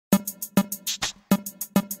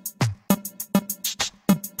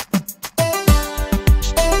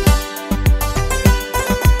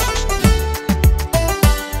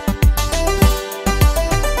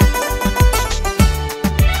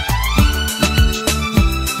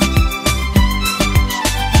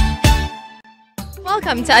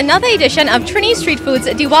welcome to another edition of Trini Street Foods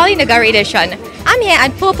Diwali Nagar edition. I'm here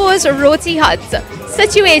at Popo's Roti Hut,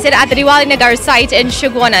 situated at the Diwali Nagar site in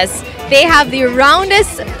Shugwanas. They have the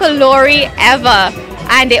roundest Pholourie ever,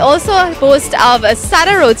 and they also boast of a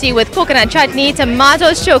sada roti with coconut chutney,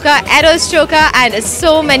 tomato choka, edos choka, and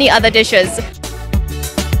so many other dishes.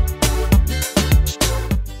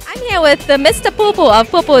 I'm here with Mr. Popo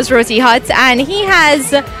of Popo's Roti Hut, and he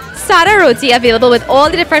has sada roti available with all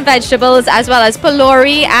the different vegetables, as well as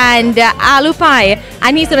Pholourie and aloo pie.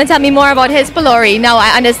 And he's going to tell me more about his Pholourie. Now,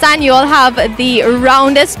 I understand you all have the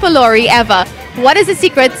roundest Pholourie ever. What is the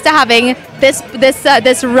secret to having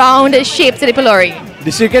this round shape to the Pholourie?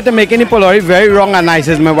 The secret to making the Pholourie very round and nice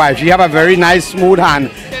is my wife. She have a very nice, smooth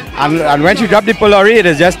hand. And when she drop the Pholourie, it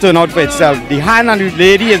is just turn out for itself. The hand and the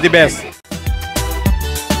lady is the best.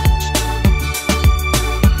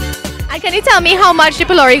 And can you tell me how much the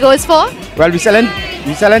Pholourie goes for? Well, we selling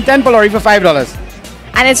 10 Pholourie for $5.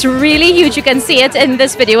 And it's really huge. You can see it in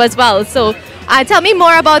this video as well. So tell me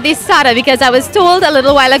more about this sada, because I was told a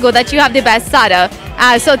little while ago that you have the best sada.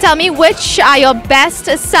 So tell me, which are your best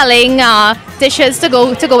selling dishes to go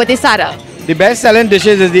with the sada? The best selling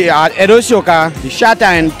dishes is the edos choka, the Chatak,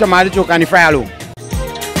 and tomato choka, and the fried aloo.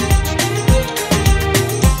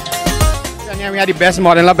 And here we have the best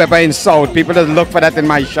modern pepper in South. People just look for that in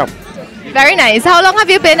my shop. Very nice. How long have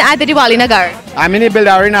you been at the Diwali Nagar? I'm in the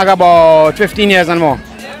Divali Nagar about 15 years and more.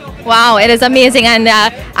 Wow, it is amazing, and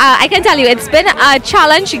I can tell you it's been a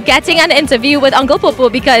challenge getting an interview with Uncle Popo,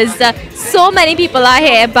 because so many people are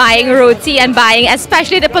here buying roti and buying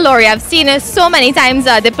especially the Pholourie. I've seen it so many times.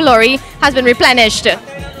 The Pholourie has been replenished.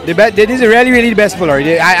 This is really the best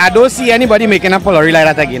Pholourie. I don't see anybody making a Pholourie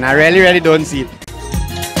like that again. I really don't see it.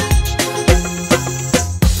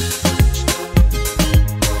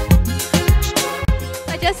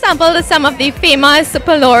 Sample some of the famous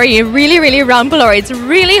Pholourie, really round Pholourie. It's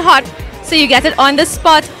really hot, so you get it on the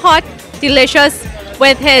spot, hot, delicious,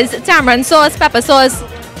 with his tamarind sauce, pepper sauce,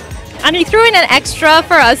 and he threw in an extra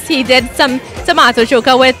for us. He did some tomato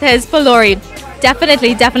choka with his Pholourie.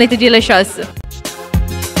 Definitely delicious.